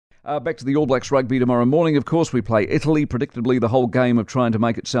Back to the All Blacks rugby tomorrow morning. Of course, we play Italy. Predictably, the whole game of trying to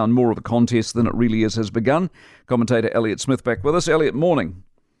make it sound more of a contest than it really is has begun. Commentator Elliott Smith back with us. Elliott, morning.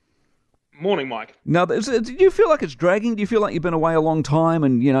 Morning, Mike. Now, do you feel like it's dragging? Do you feel like you've been away a long time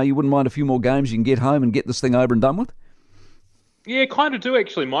and, you wouldn't mind a few more games? You can get home and get this thing over and done with? Yeah, kind of do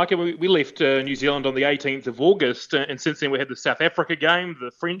actually, Mike. We left New Zealand on the 18th of August, and since then we had the South Africa game,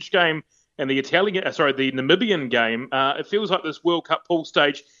 the French game, and the Namibian game. It feels like this World Cup pool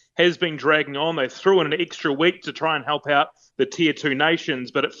stage has been dragging on. They threw in an extra week to try and help out the Tier 2 nations,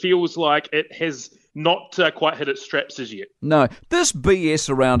 but it feels like it has not quite hit its straps as yet. No, this BS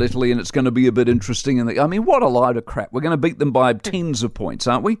around Italy, and it's going to be a bit interesting. What a load of crap. We're going to beat them by tens of points,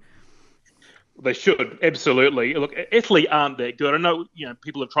 aren't we? They should, absolutely. Look, Italy aren't that good. I know,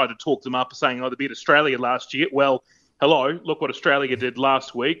 people have tried to talk them up, saying, they beat Australia last year. Well, hello, look what Australia did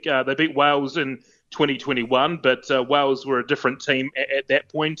last week. They beat Wales in 2021, but Wales were a different team at that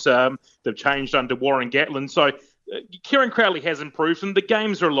point. They've changed under Warren Gatland. So Kieran Crowley has improved, and the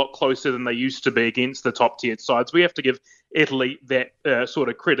games are a lot closer than they used to be against the top-tier sides. We have to give Italy that sort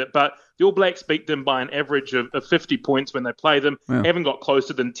of credit. But the All Blacks beat them by an average of 50 points when they play them. Yeah. Haven't got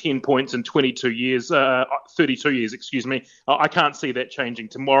closer than 10 points in 32 years, 32 years, excuse me. I can't see that changing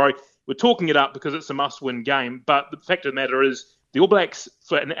tomorrow. We're talking it up because it's a must-win game, but the fact of the matter is the All Blacks,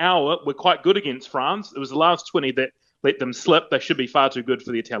 for an hour, were quite good against France. It was the last 20 that let them slip. They should be far too good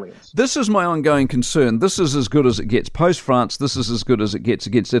for the Italians. This is my ongoing concern. This is as good as it gets. Post-France, this is as good as it gets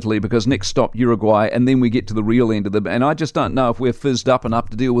against Italy, because next stop, Uruguay, and then we get to the real end of them. And I just don't know if we're fizzed up enough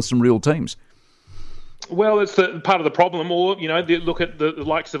to deal with some real teams. Well, it's part of the problem. Or, look at the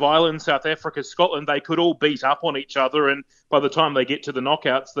likes of Ireland, South Africa, Scotland. They could all beat up on each other, and by the time they get to the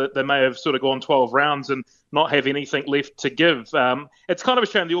knockouts, that they may have sort of gone 12 rounds and not have anything left to give. It's kind of a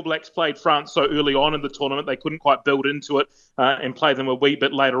shame the All Blacks played France so early on in the tournament. They couldn't quite build into it and play them a wee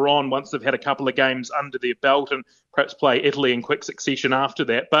bit later on once they've had a couple of games under their belt, and perhaps play Italy in quick succession after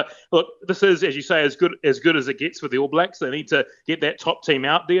that. But look, this is, as you say, as good as it gets for the All Blacks. They need to get that top team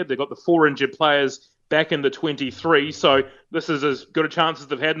out there. They've got the 4 injured players back in the 23, so this is as good a chance as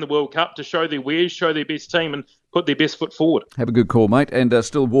they've had in the World Cup to show their wares, show their best team, and put their best foot forward. Have a good call, mate. And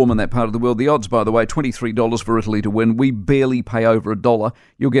still warm in that part of the world. The odds, by the way, $23 for Italy to win. We barely pay over $1.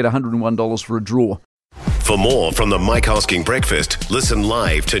 You'll get $101 for a draw. For more from the Mike Hosking Breakfast, listen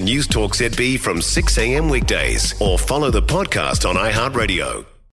live to Newstalk ZB from 6 a.m. weekdays, or follow the podcast on iHeartRadio.